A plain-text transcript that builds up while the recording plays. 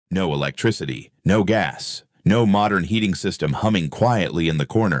No electricity, no gas, no modern heating system humming quietly in the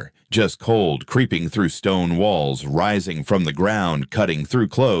corner, just cold creeping through stone walls, rising from the ground, cutting through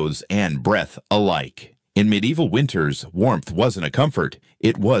clothes and breath alike. In medieval winters, warmth wasn't a comfort,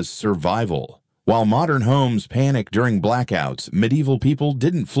 it was survival. While modern homes panic during blackouts, medieval people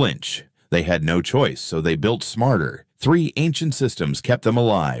didn't flinch. They had no choice, so they built smarter. 3 ancient systems kept them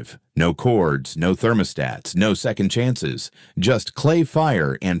alive. No cords, no thermostats, no second chances, just clay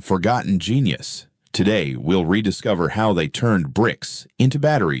fire and forgotten genius. Today, we'll rediscover how they turned bricks into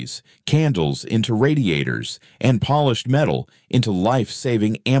batteries, candles into radiators, and polished metal into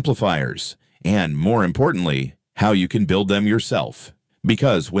life-saving amplifiers. And more importantly, how you can build them yourself.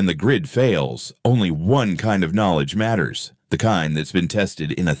 Because when the grid fails, only one kind of knowledge matters. The kind that's been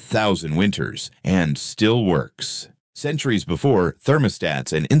tested in 1,000 winters and still works. Centuries before,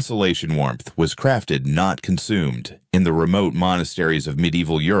 thermostats and insulation warmth was crafted, not consumed. In the remote monasteries of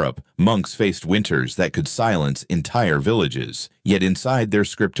medieval Europe, monks faced winters that could silence entire villages. Yet inside their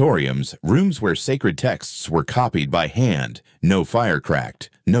scriptoriums, rooms where sacred texts were copied by hand, no fire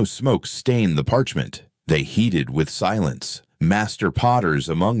cracked, no smoke stained the parchment. They heated with silence. Master potters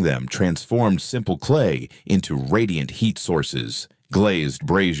among them transformed simple clay into radiant heat sources. Glazed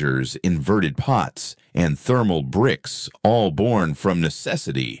braziers, inverted pots, and thermal bricks, all born from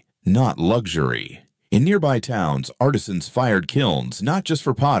necessity, not luxury. In nearby towns, artisans fired kilns not just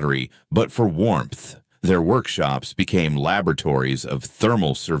for pottery, but for warmth. Their workshops became laboratories of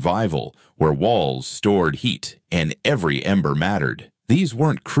thermal survival, where walls stored heat and every ember mattered. These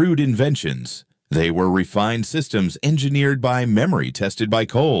weren't crude inventions. They were refined systems engineered by memory, tested by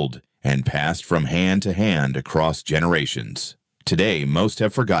cold, and passed from hand to hand across generations. Today, most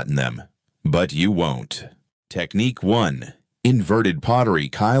have forgotten them, but you won't. Technique 1. Inverted pottery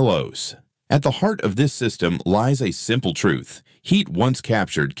kylos. At the heart of this system lies a simple truth. Heat once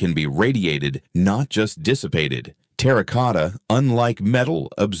captured can be radiated, not just dissipated. Terracotta, unlike metal,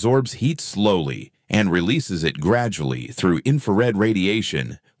 absorbs heat slowly and releases it gradually through infrared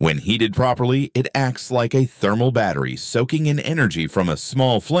radiation. When heated properly, it acts like a thermal battery, soaking in energy from a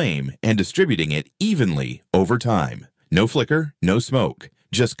small flame and distributing it evenly over time. No flicker, no smoke,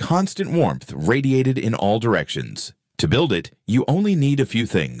 just constant warmth radiated in all directions. To build it, you only need a few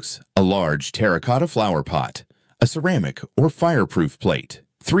things: a large terracotta flower pot, a ceramic or fireproof plate,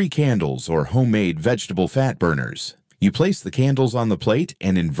 3 candles or homemade vegetable fat burners. You place the candles on the plate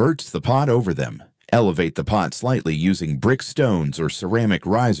and invert the pot over them. Elevate the pot slightly using brick stones or ceramic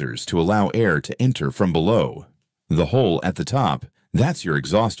risers to allow air to enter from below. The hole at the top, that's your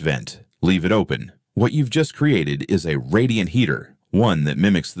exhaust vent. Leave it open. What you've just created is a radiant heater, one that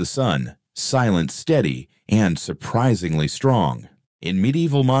mimics the sun, silent, steady, and surprisingly strong. In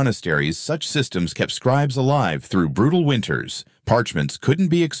medieval monasteries, such systems kept scribes alive through brutal winters. Parchments couldn't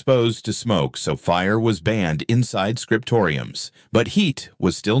be exposed to smoke, so fire was banned inside scriptoriums. But heat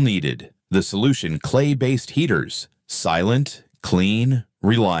was still needed. The solution: clay-based heaters. Silent, clean,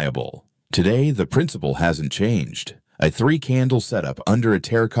 reliable. Today, the principle hasn't changed. A 3-candle setup under a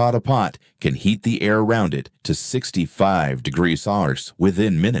terracotta pot can heat the air around it to 65 degrees Celsius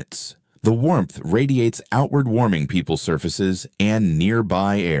within minutes. The warmth radiates outward, warming people's surfaces and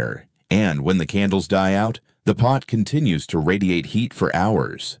nearby air. And when the candles die out, the pot continues to radiate heat for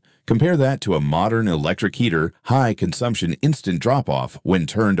hours. Compare that to a modern electric heater, high consumption, instant drop-off when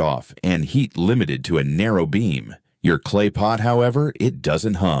turned off, and heat limited to a narrow beam. Your clay pot, however, it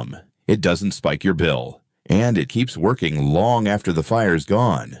doesn't hum. It doesn't spike your bill. And it keeps working long after the fire's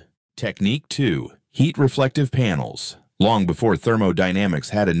gone. Technique 2. Heat reflective panels. Long before thermodynamics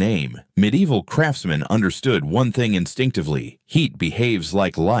had a name, medieval craftsmen understood one thing instinctively: heat behaves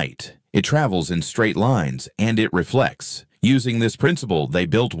like light. It travels in straight lines, and it reflects. Using this principle, they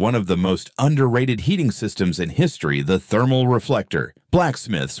built one of the most underrated heating systems in history, the thermal reflector.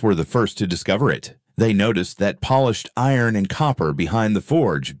 Blacksmiths were the first to discover it. They noticed that polished iron and copper behind the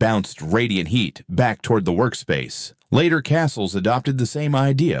forge bounced radiant heat back toward the workspace. Later, castles adopted the same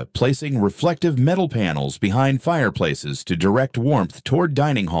idea, placing reflective metal panels behind fireplaces to direct warmth toward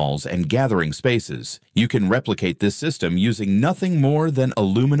dining halls and gathering spaces. You can replicate this system using nothing more than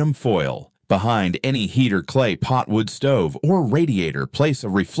aluminum foil. Behind any heater, clay, potwood stove, or radiator, place a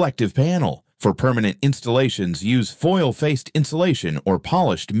reflective panel. For permanent installations, use foil-faced insulation or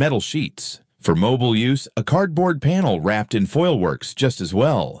polished metal sheets. For mobile use, a cardboard panel wrapped in foil works just as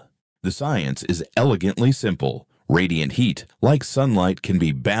well. The science is elegantly simple. Radiant heat, like sunlight, can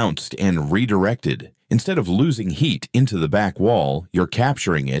be bounced and redirected. Instead of losing heat into the back wall, you're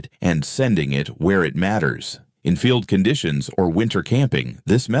capturing it and sending it where it matters. In field conditions or winter camping,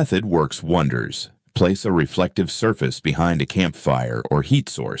 this method works wonders. Place a reflective surface behind a campfire or heat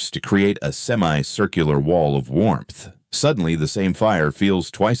source to create a semi-circular wall of warmth. Suddenly, the same fire feels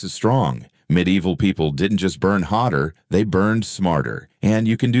twice as strong. Medieval people didn't just burn hotter, they burned smarter. And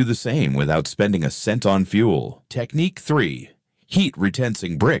you can do the same without spending a cent on fuel. Technique 3. Heat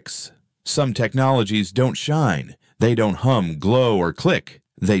retensing bricks. Some technologies don't shine. They don't hum, glow, or click.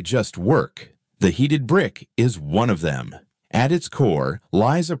 They just work. The heated brick is one of them. At its core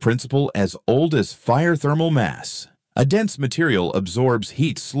lies a principle as old as fire thermal mass. A dense material absorbs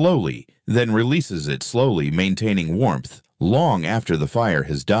heat slowly, then releases it slowly, maintaining warmth long after the fire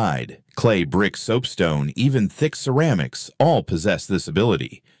has died. Clay, brick, soapstone, even thick ceramics all possess this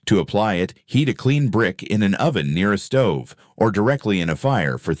ability. To apply it, heat a clean brick in an oven near a stove or directly in a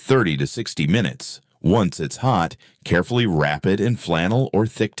fire for 30 to 60 minutes. Once it's hot, carefully wrap it in flannel or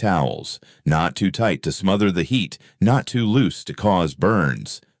thick towels. Not too tight to smother the heat, not too loose to cause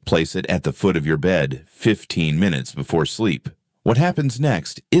burns. Place it at the foot of your bed 15 minutes before sleep. What happens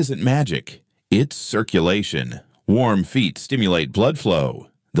next isn't magic. It's circulation. Warm feet stimulate blood flow.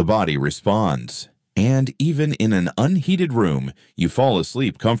 The body responds. And even in an unheated room, you fall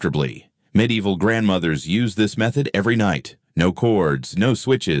asleep comfortably. Medieval grandmothers used this method every night. No cords, no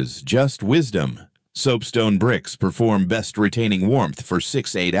switches, just wisdom. Soapstone bricks perform best retaining warmth for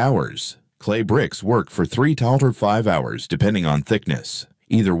 6–8 hours. Clay bricks work for 3 to 5 hours, depending on thickness.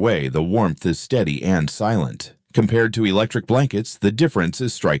 Either way, the warmth is steady and silent. Compared to electric blankets, the difference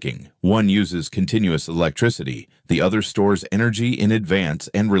is striking. One uses continuous electricity, the other stores energy in advance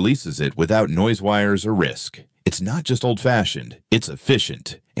and releases it without noise wires or risk. It's not just old-fashioned, it's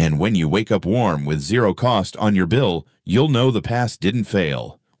efficient. And when you wake up warm with zero cost on your bill, you'll know the past didn't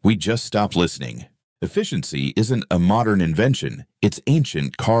fail. We just stopped listening. Efficiency isn't a modern invention. It's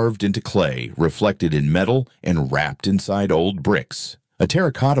ancient, carved into clay, reflected in metal, and wrapped inside old bricks. A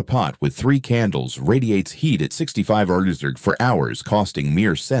terracotta pot with 3 candles radiates heat at 65 degrees for hours, costing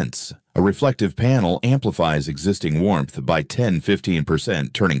mere cents. A reflective panel amplifies existing warmth by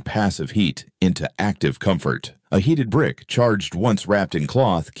 10–15%, turning passive heat into active comfort. A heated brick, charged once wrapped in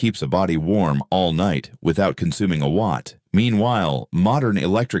cloth, keeps a body warm all night without consuming a watt. Meanwhile, modern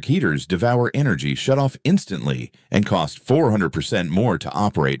electric heaters devour energy shut off instantly and cost 400% more to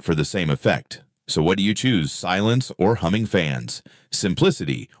operate for the same effect. So what do you choose, silence or humming fans?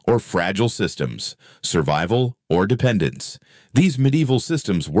 Simplicity or fragile systems? Survival or dependence? These medieval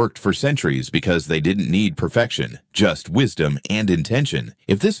systems worked for centuries because they didn't need perfection, just wisdom and intention.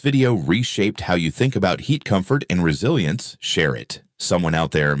 If this video reshaped how you think about heat comfort and resilience, share it. Someone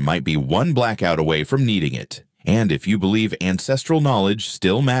out there might be one blackout away from needing it. And if you believe ancestral knowledge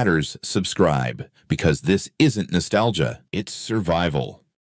still matters, subscribe, because this isn't nostalgia, it's survival.